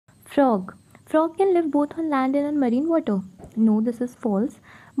Frog. Frog can live both on land and in marine water. No, this is false.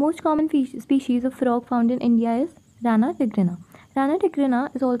 Most common species of frog found in India is Rana tigrina. Rana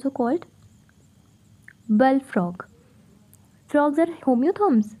tigrina is also called bullfrog. Frogs are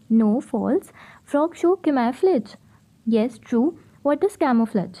homeotherms. No, false. Frogs show camouflage. Yes, true. What is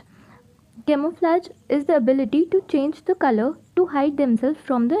camouflage? Camouflage is the ability to change the color to hide themselves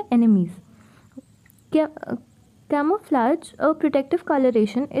from the enemies. Camouflage, a protective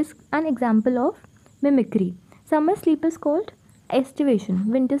coloration, is an example of mimicry. Summer sleep is called estivation.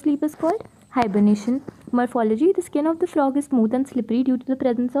 Winter sleep is called hibernation. Morphology: the skin of the frog is smooth and slippery due to the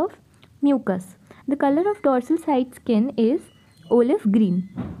presence of mucus. The color of dorsal side skin is olive green.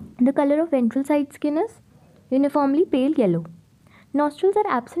 The color of ventral side skin is uniformly pale yellow. Nostrils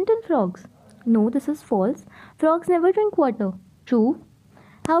are absent in frogs. No, this is false. Frogs never drink water. True.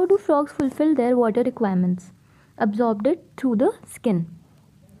 How do frogs fulfill their water requirements? Absorbed it through the skin.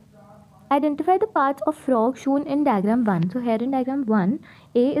 Identify the parts of frog shown in diagram 1. So here in diagram 1,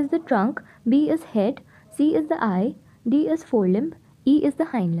 A is the trunk, B is head, C is the eye, D is forelimb, E is the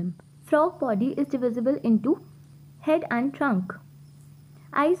hind limb. Frog body is divisible into head and trunk.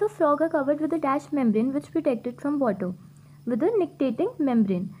 Eyes of frog are covered with a dash membrane which protect it from water. With a nictitating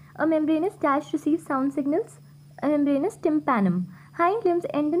membrane. A membranous dash receives sound signals. A membranous tympanum. Hind limbs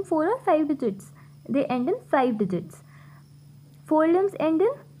end in 4 or 5 digits. They end in 5 digits. Forelimbs end in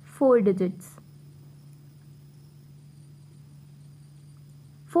 4 digits.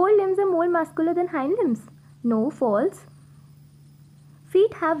 Forelimbs are more muscular than hind limbs. No, false.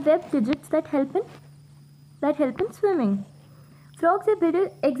 Feet have webbed digits that help in swimming. Frogs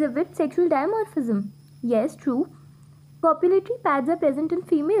exhibit sexual dimorphism. Yes, true. Copulatory pads are present in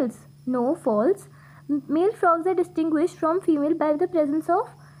females. No, false. Male frogs are distinguished from female by the presence of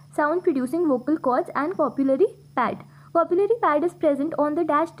sound-producing vocal cords and copulatory pad. Copulatory pad is present on the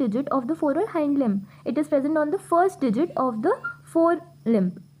dash digit of the fore or hind limb. It is present on the first digit of the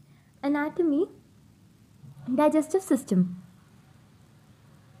forelimb. Anatomy, digestive system.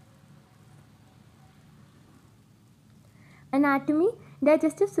 Anatomy,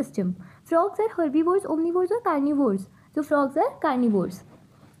 digestive system. Frogs are herbivores, omnivores or carnivores. So frogs are carnivores.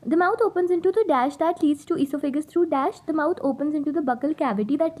 The mouth opens into the dash that leads to esophagus through dash. The mouth opens into the buccal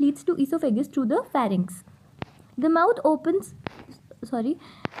cavity that leads to esophagus through the pharynx. The mouth opens,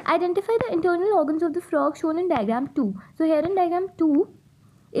 identify the internal organs of the frog shown in diagram 2. So here in diagram 2,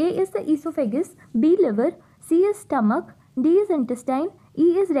 A is the esophagus, B liver, C is stomach, D is intestine,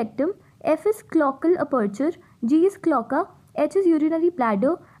 E is rectum, F is cloacal aperture, G is cloaca, H is urinary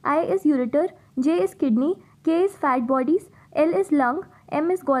bladder, I is ureter, J is kidney, K is fat bodies, L is lung, M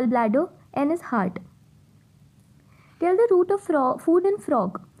is gallbladder, N is heart. Tell the route of food in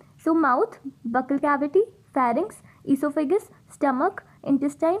frog. So mouth, buccal cavity, pharynx, esophagus, stomach,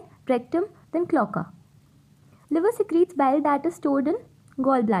 intestine, rectum, then cloaca. Liver secretes bile that is stored in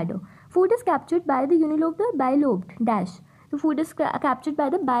gallbladder. Food is captured by the unilobed or bilobed dash. So food is captured by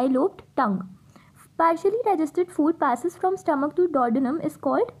the bilobed tongue. Partially digested food passes from stomach to duodenum is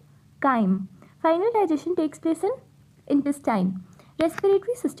called chyme. Final digestion takes place in intestine.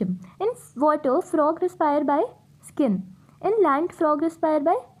 Respiratory system. In water, frog respire by skin. In land, frog respire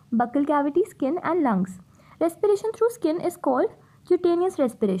by buccal cavity, skin and lungs. Respiration through skin is called cutaneous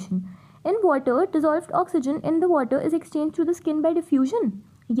respiration. In water, dissolved oxygen in the water is exchanged through the skin by diffusion.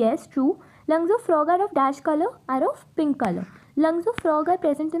 Yes, true. Lungs of frog are of dash color, are of pink color. Lungs of frog are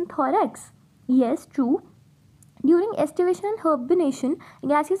present in thorax. Yes, true. During estivation and hibernation,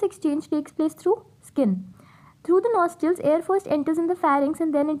 gaseous exchange takes place through skin. Through the nostrils, air first enters in the pharynx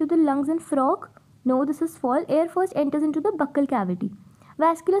and then into the lungs in frog. No, this is false. Air first enters into the buccal cavity.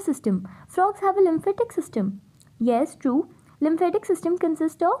 Vascular system. Frogs have a lymphatic system. Yes, true. Lymphatic system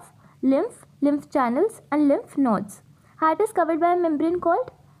consists of lymph channels and lymph nodes. Heart is covered by a membrane called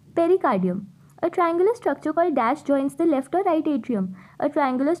pericardium. A triangular structure called dash joins the left or right atrium. A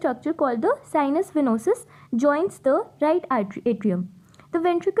triangular structure called the sinus venosus joins the right atrium. The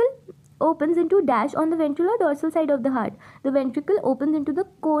ventricle opens into dash on the ventral or dorsal side of the heart. The ventricle opens into the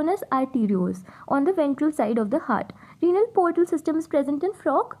conus arteriosus on the ventral side of the heart. Renal portal system is present in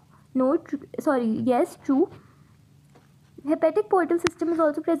frog. Yes, true. Hepatic portal system is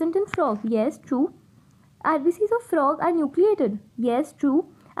also present in frog. Yes, true. RBCs of frog are nucleated. Yes, true.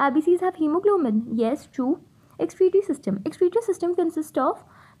 RBCs have hemoglobin. Yes, true. Excretory system. Excretory system consists of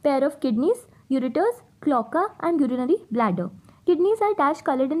pair of kidneys, ureters, cloaca and urinary bladder. Kidneys are dash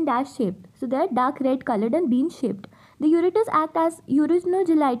colored and dash shaped. So they are dark red colored and bean shaped. The ureters act as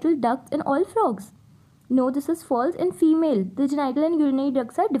urinogenital ducts in all frogs. No, this is false. In female, the genital and urinary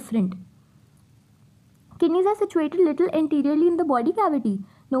ducts are different. Kidneys are situated little anteriorly in the body cavity.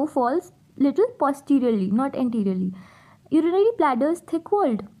 No, false. Little posteriorly, not anteriorly. Urinary bladder is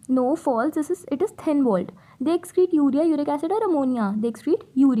thick-walled. No, false. It is thin-walled. They excrete urea, uric acid, or ammonia. They excrete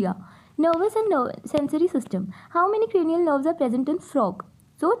urea. Nervous and sensory system. How many cranial nerves are present in frog?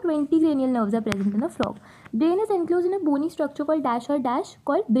 So 20 cranial nerves are present in a frog. Brain is enclosed in a bony structure called dash or dash,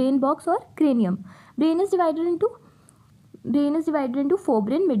 called brain box or cranium. Brain is divided into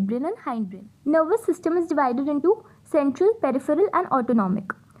forebrain, midbrain, and hindbrain. Nervous system is divided into central, peripheral, and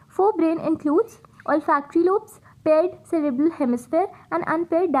autonomic. Forebrain includes olfactory lobes, paired cerebral hemisphere, and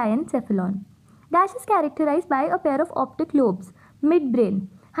unpaired diencephalon. Dash is characterized by a pair of optic lobes. Midbrain.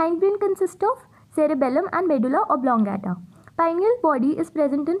 Hindbrain consists of cerebellum and medulla oblongata. Pineal body is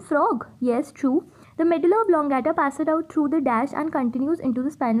present in frog. Yes, true. The medulla oblongata passes out through the dash and continues into the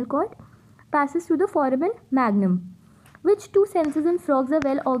spinal cord. Passes through the foramen magnum. Which two senses in frogs are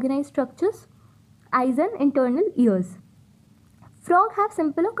well organized structures? Eyes and internal ears. Frog have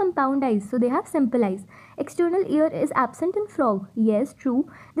simple or compound eyes, so they have simple eyes. External ear is absent in frog. Yes, true.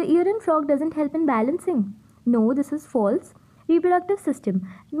 The ear in frog doesn't help in balancing. No, this is false. Reproductive system.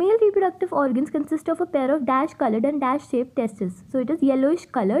 Male reproductive organs consist of a pair of dash colored and dash shaped testes. So it is yellowish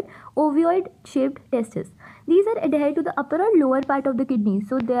colored ovoid shaped testes. These are adhered to the upper or lower part of the kidney.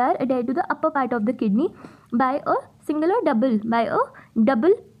 So they are adhered to the upper part of the kidney by a single or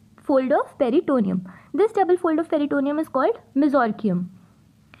double fold of peritoneum. This double fold of peritoneum is called mesorchium.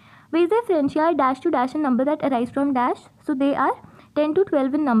 Vasefrontia are dash to dash in number that arise from dash. So they are 10 to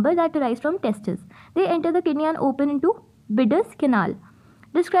 12 in number that arise from testes. They enter the kidney and open into Bidus canal.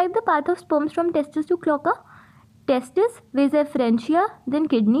 Describe the path of sperms from testis to cloaca. Testis, vasefrontia, then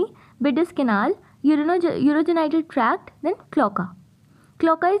kidney, Bidus canal, urogenital tract, then cloaca.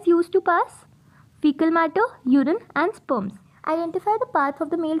 Cloaca is used to pass fecal matter, urine, and sperms. Identify the path of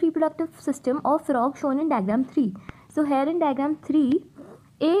the male reproductive system of frog shown in diagram 3. So here in diagram 3,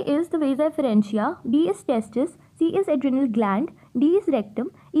 A is the vasefrontia, B is testis, C is adrenal gland, D is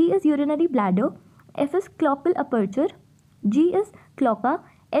rectum, E is urinary bladder, F is cloacal aperture, G is cloaca,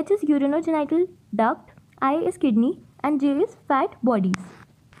 H is urinogenital duct, I is kidney, and J is fat bodies.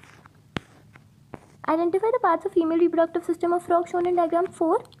 Identify the parts of female reproductive system of frog shown in diagram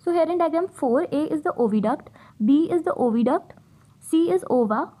 4. So here in diagram 4, A is the oviduct, B is the oviduct, C is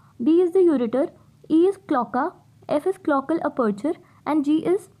ova, B is the ureter, E is cloaca, F is cloacal aperture, and G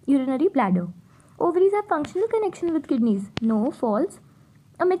is urinary bladder. Ovaries have functional connection with kidneys. No, false.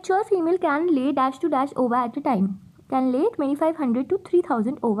 A mature female can lay dash to dash ova at a time. Can lay 2500 to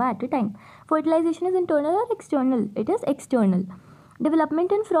 3000 ova at a time. Fertilization is internal or external? It is external.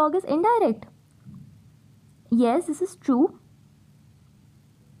 Development in frog is indirect. Yes, this is true.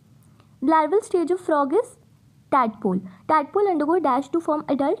 Larval stage of frog is tadpole. Tadpole undergo dash to form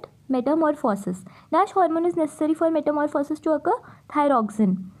adult metamorphosis. Dash hormone is necessary for metamorphosis to occur,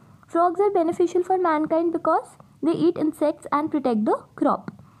 thyroxine. Frogs are beneficial for mankind because they eat insects and protect the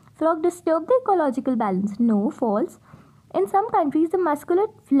crop. Frog disturb the ecological balance. No, false. In some countries, the muscular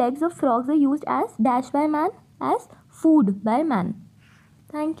legs of frogs are used as dash by man, as food by man.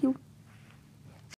 Thank you.